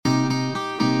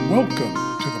Welcome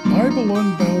to the Bible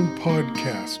Unbound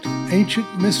podcast,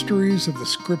 Ancient Mysteries of the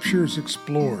Scriptures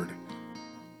Explored.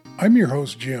 I'm your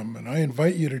host, Jim, and I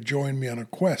invite you to join me on a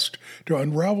quest to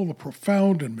unravel the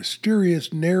profound and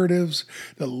mysterious narratives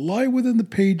that lie within the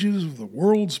pages of the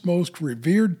world's most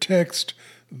revered text,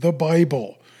 the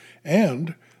Bible,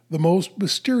 and the most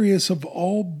mysterious of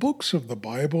all books of the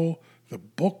Bible, the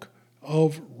Book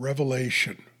of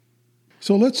Revelation.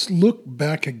 So let's look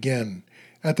back again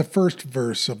at the first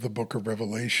verse of the book of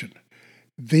Revelation.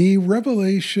 The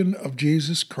revelation of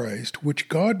Jesus Christ, which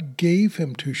God gave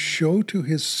him to show to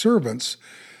his servants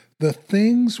the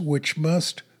things which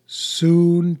must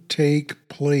soon take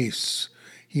place.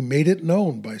 He made it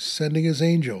known by sending his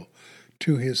angel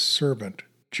to his servant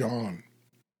John.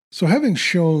 So having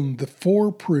shown the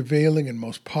four prevailing and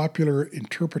most popular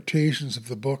interpretations of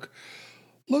the book,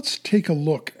 let's take a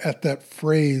look at that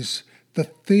phrase, the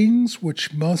things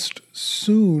which must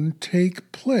soon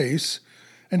take place,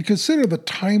 and consider the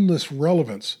timeless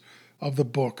relevance of the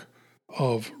book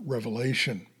of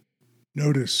Revelation.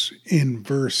 Notice in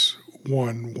verse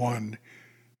 1:1,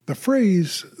 the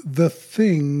phrase, the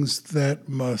things that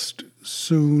must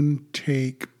soon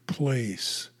take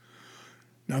place.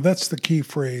 Now that's the key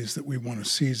phrase that we want to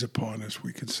seize upon as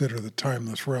we consider the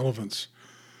timeless relevance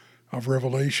of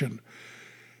Revelation.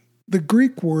 The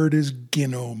Greek word is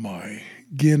ginomai.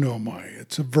 Ginomai.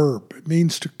 It's a verb. It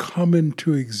means to come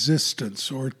into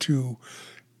existence or to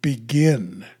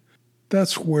begin.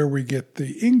 That's where we get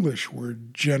the English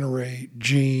word generate,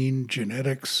 gene,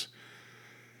 genetics.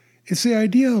 It's the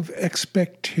idea of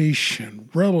expectation,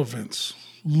 relevance,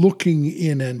 looking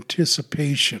in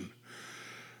anticipation.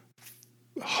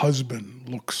 Husband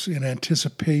looks in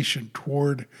anticipation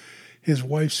toward his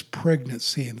wife's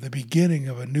pregnancy and the beginning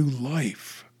of a new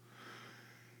life.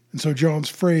 And so John's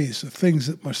phrase, the things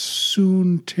that must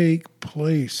soon take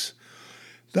place,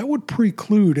 that would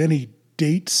preclude any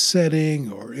date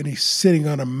setting or any sitting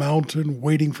on a mountain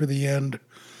waiting for the end.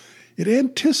 It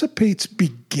anticipates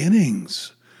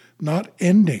beginnings, not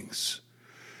endings.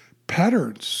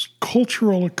 Patterns,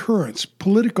 cultural occurrence,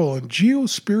 political and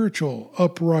geospiritual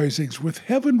uprisings with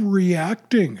heaven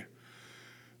reacting,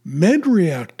 men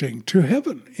reacting to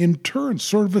heaven in turn,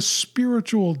 sort of a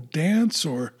spiritual dance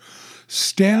or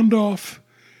standoff.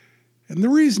 And the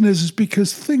reason is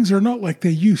because things are not like they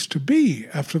used to be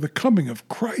after the coming of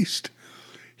Christ.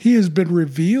 He has been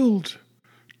revealed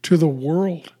to the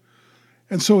world.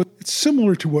 And so it's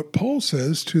similar to what Paul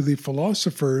says to the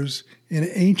philosophers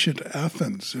in ancient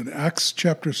Athens in Acts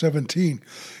chapter 17.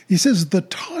 He says, the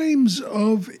times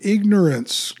of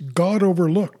ignorance God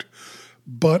overlooked,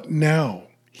 but now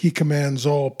he commands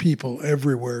all people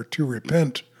everywhere to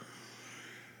repent.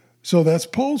 So that's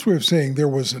Paul's way of saying there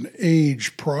was an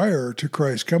age prior to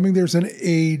Christ's coming. There's an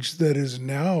age that is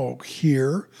now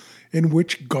here in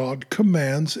which God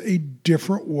commands a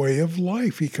different way of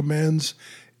life. He commands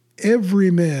every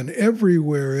man,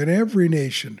 everywhere, in every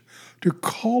nation to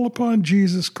call upon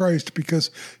Jesus Christ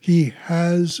because he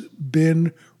has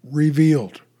been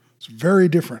revealed. It's very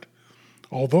different.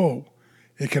 Although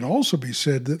it can also be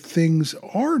said that things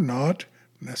are not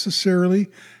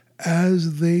necessarily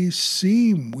as they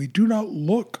seem. We do not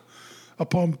look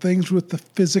upon things with the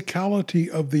physicality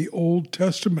of the Old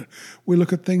Testament. We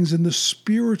look at things in the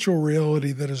spiritual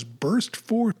reality that has burst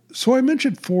forth. So I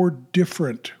mentioned four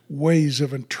different ways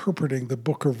of interpreting the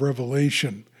book of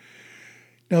Revelation.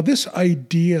 Now, this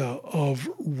idea of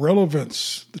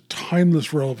relevance, the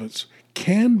timeless relevance,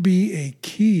 can be a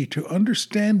key to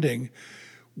understanding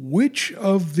which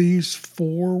of these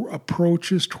four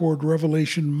approaches toward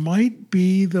Revelation might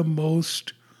be the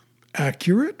most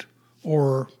accurate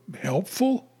or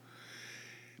helpful?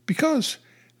 Because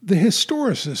the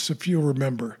historicists, if you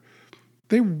remember,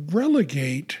 they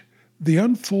relegate the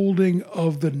unfolding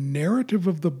of the narrative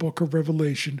of the book of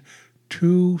Revelation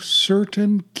to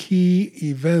certain key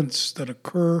events that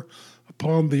occur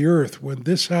upon the earth. When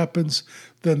this happens,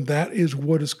 then that is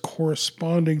what is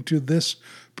corresponding to this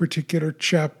particular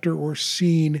chapter or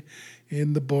scene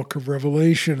in the book of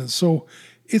Revelation. And so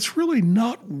it's really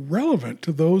not relevant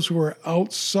to those who are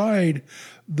outside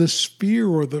the sphere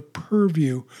or the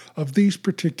purview of these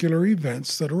particular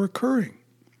events that are occurring.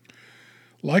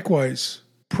 Likewise,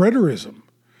 preterism,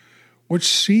 which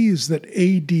sees that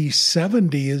AD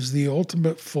 70 is the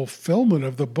ultimate fulfillment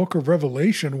of the book of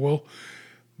Revelation, well,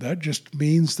 that just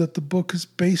means that the book is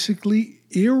basically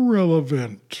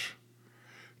irrelevant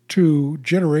to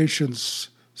generations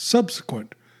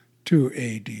subsequent to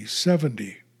AD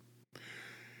 70.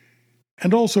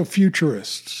 And also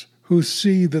futurists who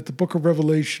see that the book of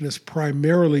Revelation is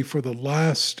primarily for the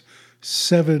last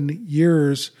 7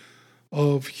 years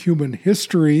of human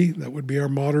history, that would be our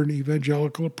modern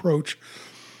evangelical approach,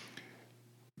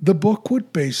 the book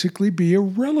would basically be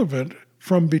irrelevant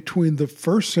from between the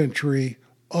first century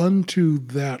unto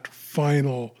that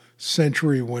final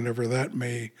century, whenever that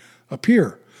may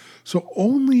appear. So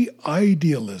only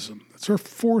idealism, that's our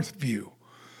fourth view,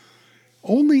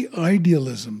 only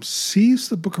idealism sees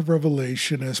the book of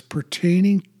Revelation as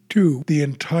pertaining to the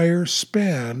entire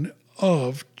span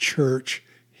of church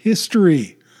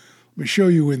history. Let me show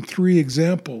you in 3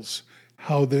 examples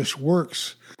how this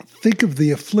works. Think of the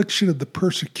affliction of the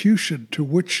persecution to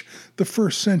which the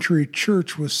first century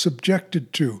church was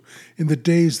subjected to in the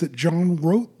days that John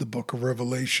wrote the book of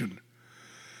Revelation.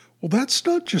 Well, that's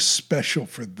not just special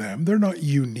for them. They're not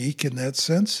unique in that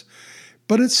sense,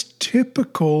 but it's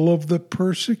typical of the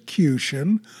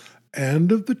persecution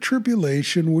and of the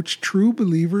tribulation which true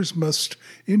believers must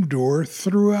endure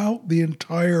throughout the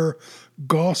entire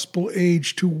gospel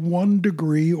age to one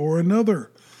degree or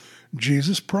another.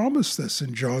 Jesus promised this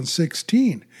in John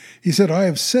 16. He said, I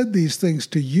have said these things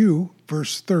to you,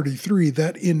 verse 33,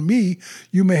 that in me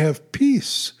you may have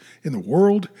peace. In the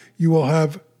world you will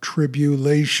have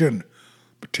tribulation.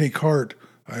 But take heart,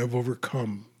 I have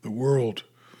overcome the world.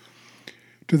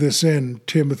 To this end,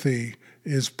 Timothy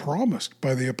is promised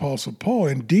by the Apostle Paul.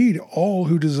 Indeed, all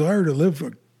who desire to live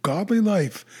a godly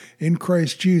life in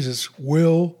Christ Jesus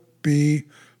will be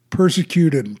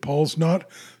persecuted. And Paul's not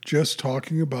just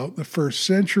talking about the first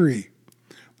century.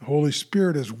 The Holy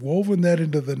Spirit has woven that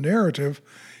into the narrative,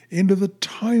 into the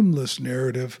timeless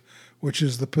narrative, which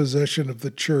is the possession of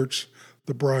the church,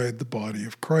 the bride, the body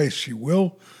of Christ. She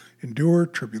will endure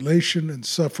tribulation and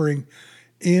suffering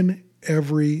in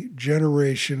every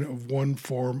generation of one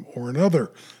form or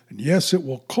another. And yes, it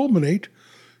will culminate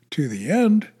to the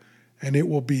end, and it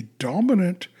will be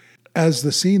dominant as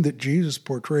the scene that Jesus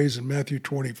portrays in Matthew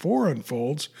 24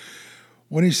 unfolds,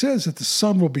 when he says that the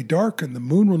sun will be darkened, the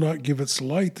moon will not give its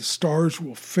light, the stars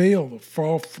will fail, they'll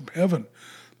fall from heaven,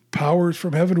 powers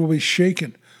from heaven will be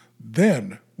shaken.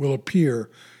 Then will appear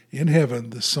in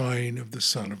heaven the sign of the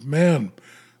Son of Man.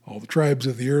 All the tribes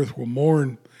of the earth will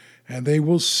mourn, and they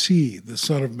will see the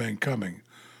Son of Man coming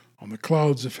on the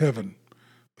clouds of heaven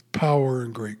with power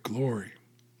and great glory.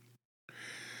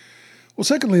 Well,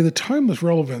 secondly, the timeless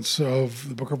relevance of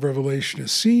the book of Revelation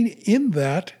is seen in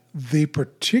that the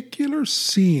particular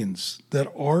scenes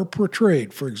that are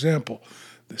portrayed, for example,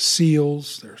 the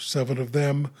seals, there are 7 of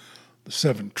them, the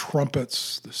 7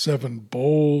 trumpets, the 7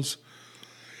 bowls,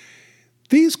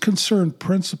 these concern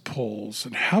principles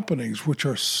and happenings which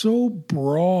are so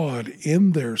broad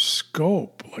in their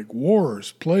scope, like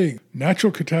wars, plague,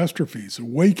 natural catastrophes,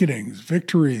 awakenings,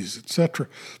 victories, etc.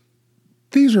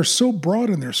 These are so broad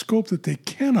in their scope that they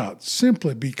cannot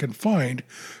simply be confined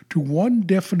to one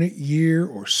definite year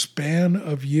or span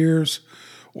of years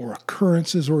or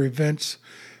occurrences or events,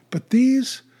 but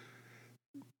these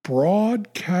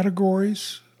broad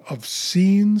categories of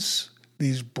scenes,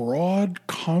 these broad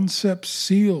concepts,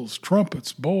 seals,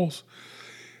 trumpets, bowls,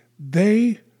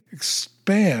 they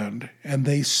expand and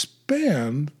they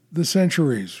span the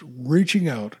centuries, reaching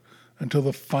out until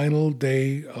the final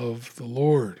day of the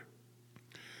Lord.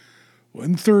 Well,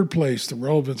 in third place, the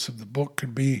relevance of the book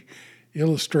can be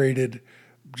illustrated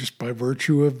just by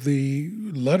virtue of the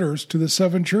letters to the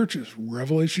 7 churches.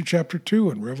 Revelation chapter 2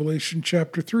 and Revelation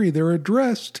chapter 3, they're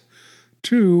addressed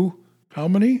to how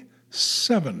many?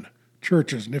 7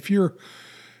 churches. And if you're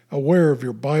aware of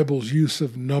your Bible's use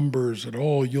of numbers at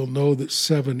all, you'll know that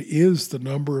 7 is the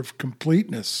number of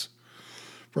completeness.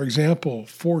 For example,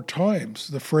 4 times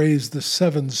the phrase, the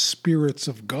 7 spirits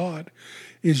of God,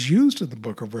 is used in the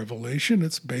book of Revelation.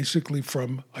 It's basically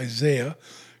from Isaiah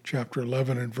chapter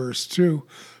 11 and verse 2.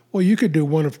 Well, you could do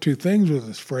one of 2 things with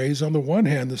this phrase. On the one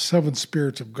hand, the 7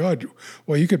 spirits of God,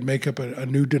 well, you could make up a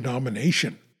new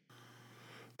denomination,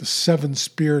 the 7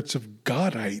 spirits of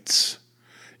Godites.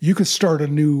 You could start a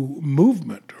new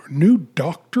movement or new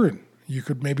doctrine. You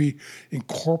could maybe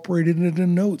incorporate it into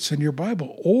notes in your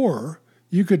Bible. Or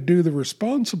you could do the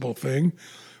responsible thing,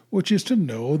 which is to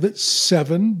know that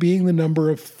 7 being the number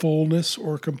of fullness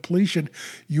or completion,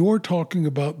 you're talking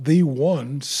about the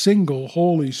one single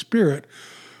Holy Spirit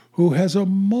who has a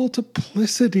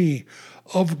multiplicity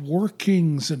of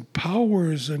workings and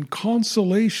powers and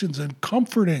consolations and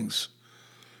comfortings.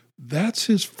 That's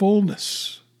his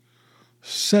fullness.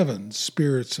 7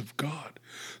 spirits of God.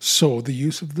 So the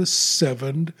use of the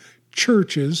 7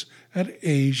 churches at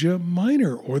Asia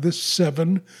Minor, or the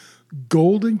 7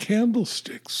 golden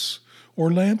candlesticks, or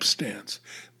lampstands.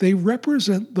 They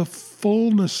represent the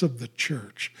fullness of the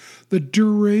church, the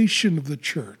duration of the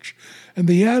church, and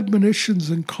the admonitions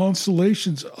and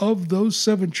consolations of those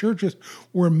 7 churches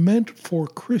were meant for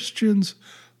Christians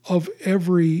of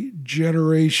every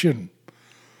generation.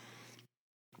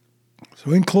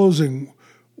 So in closing,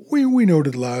 we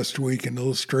noted last week an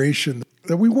illustration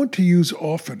that we want to use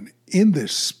often in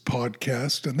this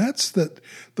podcast, and that's that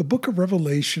the book of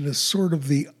Revelation is sort of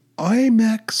the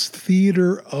IMAX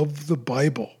theater of the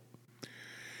Bible.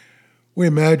 We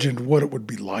imagined what it would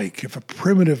be like if a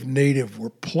primitive native were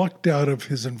plucked out of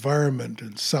his environment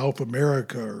in South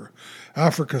America or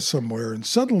Africa somewhere, and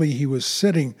suddenly he was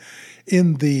sitting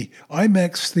in the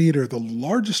IMAX theater, the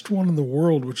largest one in the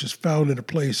world, which is found in a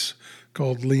place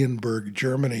called Leonberg,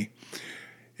 Germany.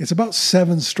 It's about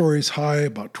 7 stories high,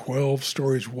 about 12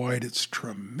 stories wide. It's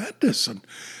tremendous. And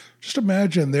just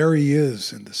imagine there he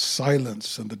is in the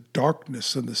silence and the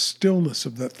darkness and the stillness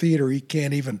of that theater. He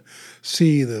can't even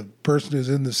see the person who's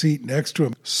in the seat next to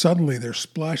him. Suddenly there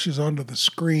splashes onto the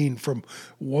screen from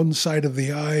one side of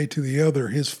the eye to the other,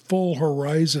 his full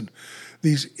horizon.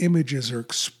 These images are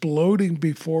exploding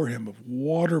before him of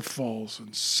waterfalls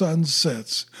and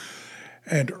sunsets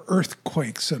and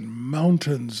earthquakes and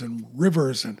mountains and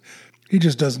rivers, and he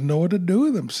just doesn't know what to do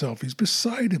with himself. He's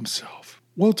beside himself.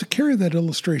 Well, to carry that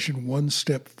illustration one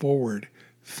step forward,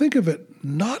 think of it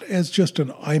not as just an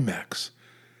IMAX,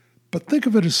 but think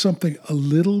of it as something a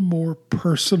little more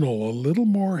personal, a little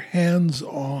more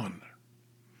hands-on.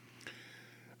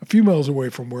 A few miles away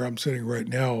from where I'm sitting right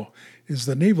now is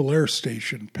the Naval Air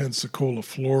Station, Pensacola,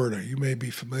 Florida. You may be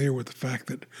familiar with the fact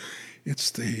that it's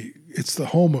the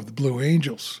home of the Blue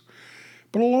Angels.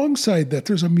 But alongside that,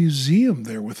 there's a museum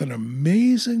there with an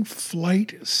amazing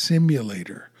flight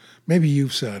simulator. Maybe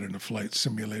you've sat in a flight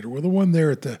simulator. Well, the one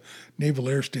there at the Naval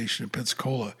Air Station in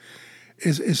Pensacola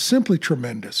is simply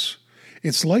tremendous.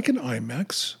 It's like an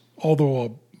IMAX,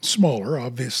 although smaller,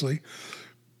 obviously.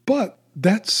 But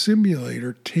that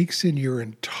simulator takes in your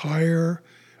entire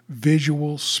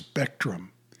visual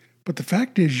spectrum. But the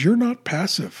fact is, you're not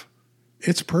passive.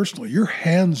 It's personal. Your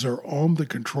hands are on the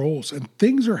controls and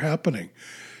things are happening.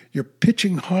 You're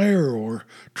pitching higher or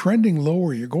trending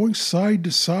lower. You're going side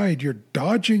to side. You're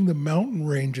dodging the mountain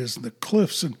ranges and the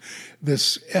cliffs and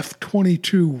this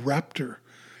F-22 Raptor.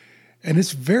 And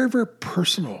it's very, very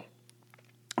personal.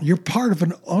 You're part of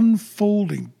an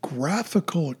unfolding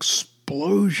graphical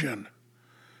explosion.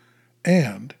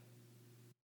 And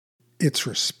it's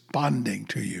responding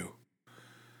to you,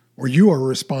 or you are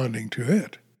responding to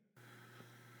it.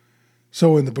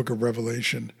 So in the book of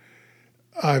Revelation,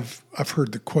 I've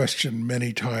heard the question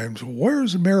many times,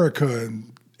 where's America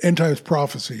in end times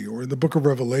prophecy or in the book of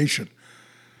Revelation?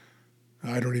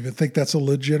 I don't even think that's a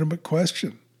legitimate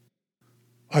question.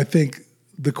 I think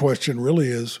the question really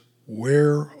is,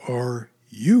 where are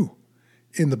you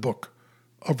in the book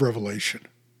of Revelation?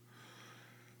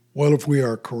 Well, if we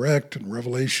are correct and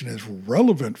Revelation is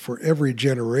relevant for every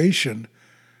generation,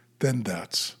 then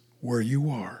that's where you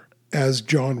are, as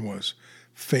John was,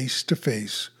 face to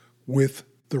face with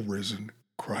the risen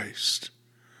Christ.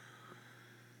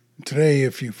 Today,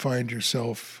 if you find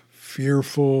yourself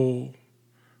fearful,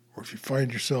 or if you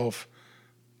find yourself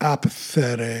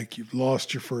apathetic, you've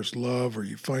lost your first love, or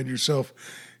you find yourself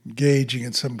engaging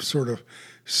in some sort of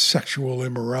sexual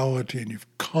immorality and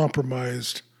you've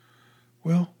compromised,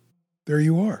 well, there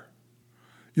you are.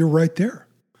 You're right there.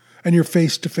 And you're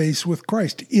face to face with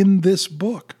Christ in this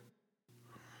book.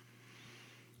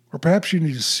 Or perhaps you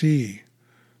need to see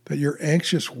that your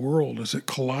anxious world, as it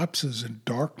collapses in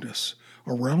darkness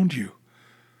around you,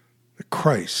 that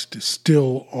Christ is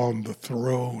still on the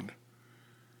throne.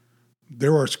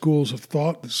 There are schools of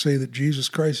thought that say that Jesus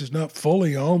Christ is not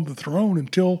fully on the throne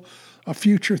until a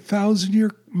future 1,000-year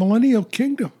millennial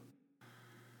kingdom.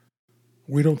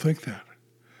 We don't think that.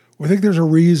 We think there's a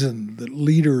reason that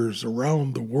leaders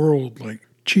around the world like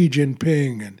Xi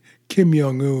Jinping and Kim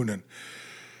Jong-un and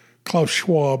Klaus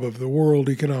Schwab of the World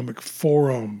Economic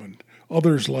Forum and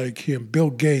others like him,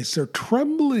 Bill Gates, they're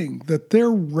trembling that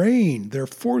their reign, their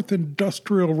fourth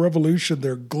industrial revolution,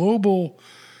 their global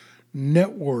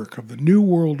network of the New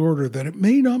World Order, that it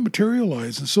may not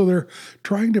materialize. And so they're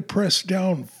trying to press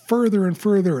down further and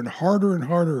further and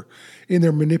harder in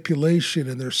their manipulation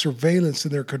and their surveillance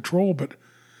and their control. But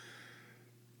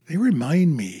they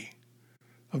remind me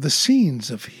of the scenes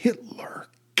of Hitler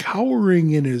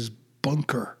cowering in his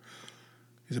bunker.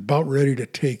 He's about ready to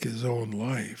take his own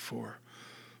life, or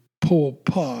Pol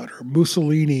Pot, or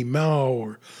Mussolini, Mao,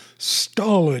 or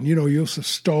Stalin. You know, Joseph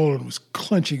Stalin was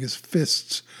clenching his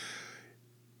fists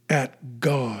at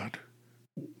God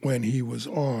when he was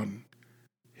on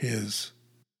his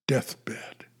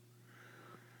deathbed.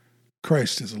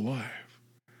 Christ is alive.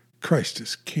 Christ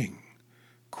is king.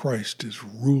 Christ is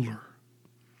ruler.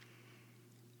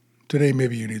 Today,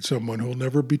 maybe you need someone who will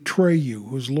never betray you,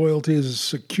 whose loyalty is as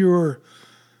secure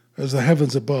as the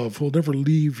heavens above, who will never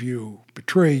leave you,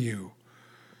 betray you.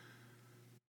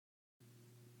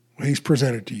 Well, he's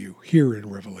presented to you here in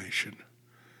Revelation.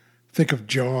 Think of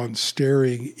John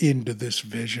staring into this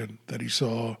vision that he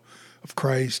saw of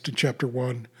Christ in chapter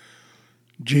 1.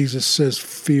 Jesus says,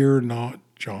 "Fear not,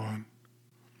 John.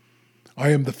 I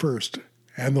am the first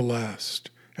and the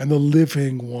last and the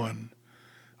living one.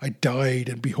 I died,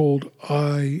 and behold,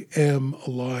 I am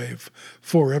alive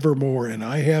forevermore, and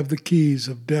I have the keys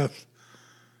of death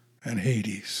and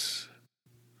Hades."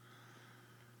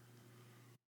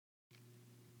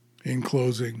 In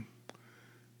closing,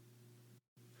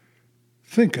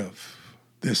 think of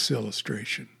this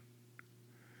illustration.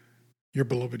 Your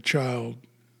beloved child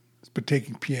has been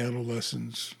taking piano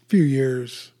lessons a few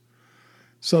years.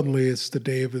 Suddenly it's the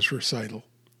day of his recital.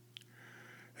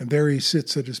 And there he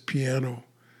sits at his piano.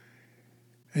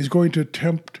 He's going to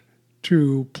attempt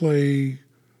to play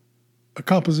a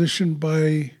composition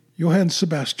by Johann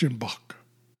Sebastian Bach.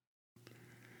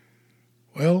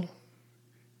 Well,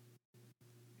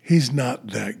 he's not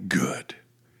that good.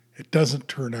 It doesn't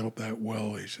turn out that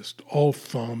well. He's just all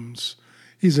thumbs.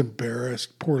 He's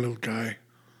embarrassed, poor little guy.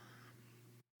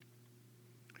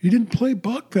 He didn't play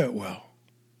Bach that well.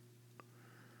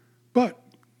 But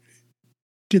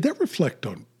did that reflect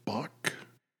on Bach?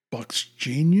 Bach's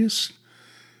genius?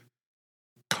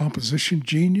 Composition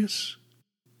genius?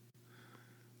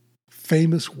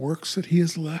 Famous works that he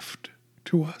has left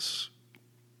to us?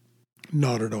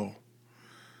 Not at all.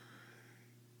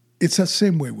 It's that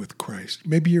same way with Christ.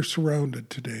 Maybe you're surrounded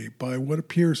today by what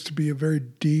appears to be a very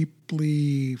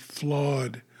deeply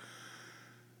flawed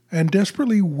and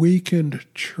desperately weakened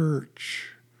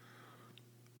church.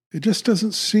 It just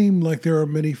doesn't seem like there are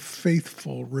many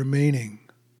faithful remaining.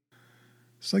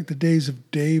 It's like the days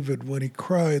of David when he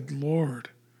cried, "Lord,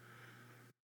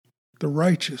 the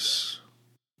righteous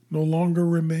no longer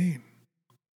remain."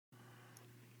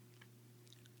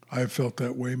 I've felt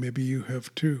that way. Maybe you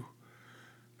have too.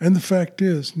 And the fact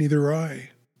is, neither I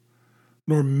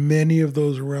nor many of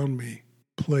those around me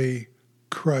play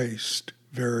Christ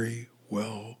very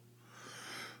well.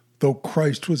 Though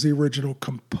Christ was the original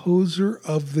composer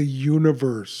of the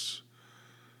universe,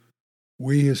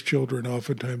 we as children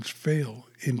oftentimes fail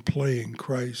in playing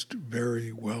Christ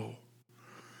very well.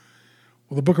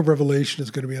 Well, the book of Revelation is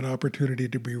going to be an opportunity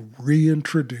to be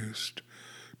reintroduced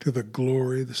to the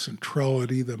glory, the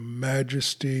centrality, the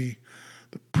majesty,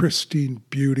 the pristine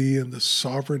beauty, and the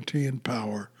sovereignty and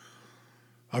power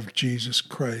of Jesus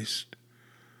Christ,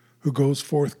 who goes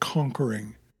forth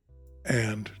conquering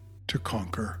and to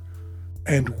conquer,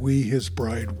 and we, his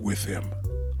bride, with him.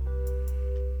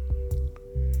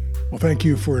 Well, thank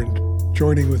you for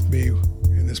joining with me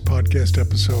in this podcast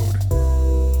episode.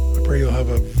 I pray you'll have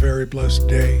a very blessed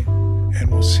day, and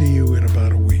we'll see you in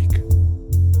about a week.